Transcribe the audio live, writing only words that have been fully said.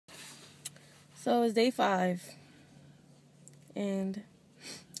So it's day 5, and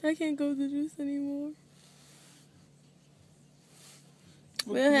I can't go to the juice anymore.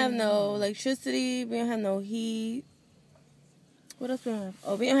 We don't have no electricity. We don't have no heat. What else we don't have?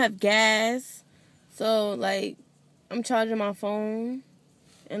 Oh, we don't have gas. So, like, I'm charging my phone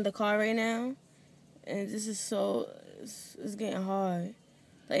in the car right now, and this is it's getting hard.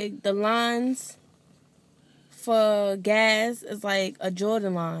 Like, the lines for gas is like a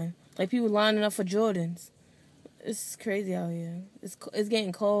Jordan line. Like, people lining up for Jordans. It's crazy out here. It's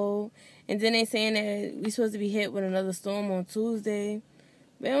getting cold. And then they saying that we supposed to be hit with another storm on Tuesday.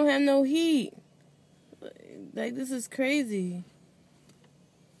 We don't have no heat. Like, this is crazy.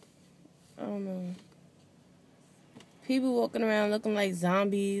 I don't know. People walking around looking like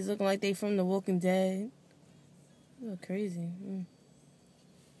zombies, looking like they from The Walking Dead. They're crazy.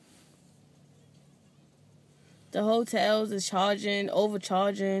 The hotels is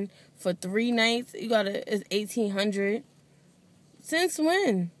overcharging for 3 nights. It's $1,800. Since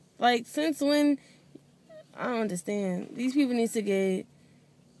when? Like, since when? I don't understand. These people need to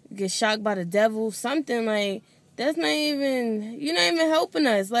get shocked by the devil. Something like that's not even. You're not even helping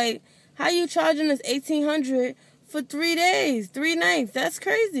us. Like, how you charging us $1,800 for 3 days, 3 nights? That's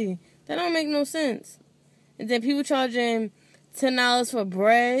crazy. That don't make no sense. And then people charging $10 for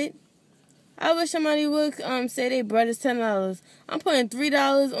bread. I wish somebody would say their bread is $10. I'm putting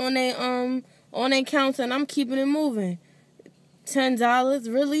 $3 on their counter and I'm keeping it moving.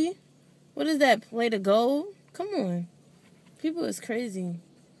 $10, really? What is that, plate of gold? Come on. People is crazy.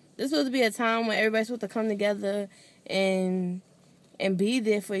 This is supposed to be a time when everybody's supposed to come together and be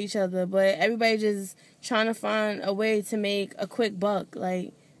there for each other, but everybody just trying to find a way to make a quick buck.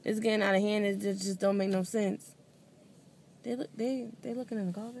 Like, it's getting out of hand. It just don't make no sense. They looking in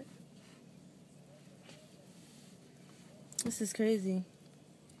the garbage. This is crazy.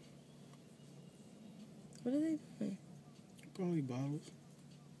 What are they doing? Probably bottles.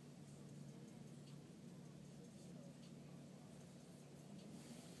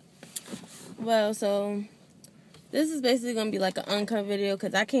 Well, so this is basically gonna be like an uncut video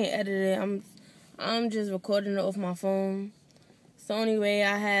because I can't edit it. I'm just recording it off my phone. It's the only way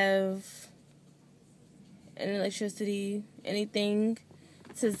I have any electricity, anything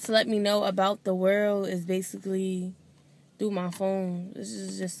to let me know about the world is basically through my phone. This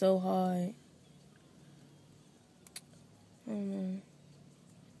is just so hard. I don't know.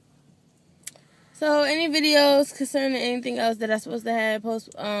 So any videos concerning anything else that I'm supposed to have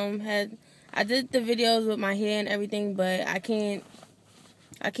I did the videos with my hair and everything, but I can't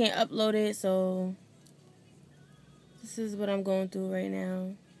upload it, so this is what I'm going through right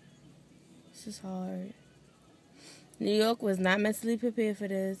now. This is hard. New York was not mentally prepared for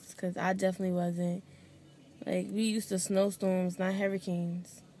this, because I definitely wasn't. Like, we used to snowstorms, not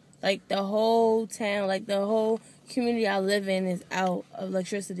hurricanes. Like, the whole town, like, the whole community I live in is out of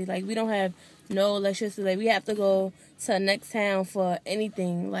electricity. Like, we don't have no electricity. Like, we have to go to the next town for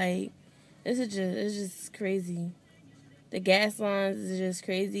anything. Like, it's just crazy. The gas lines is just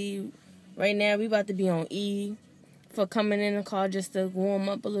crazy. Right now, we about to be on E for coming in the car just to warm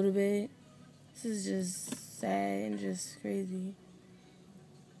up a little bit. This is just sad and just crazy.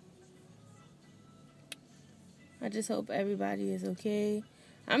 I just hope everybody is okay.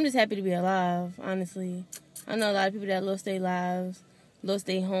 I'm just happy to be alive, honestly. I know a lot of people that lost their lives, lost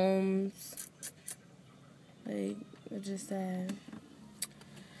their homes. Like, it's just sad.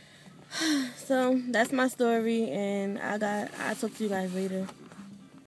 So, that's my story, and I'll talk to you guys later.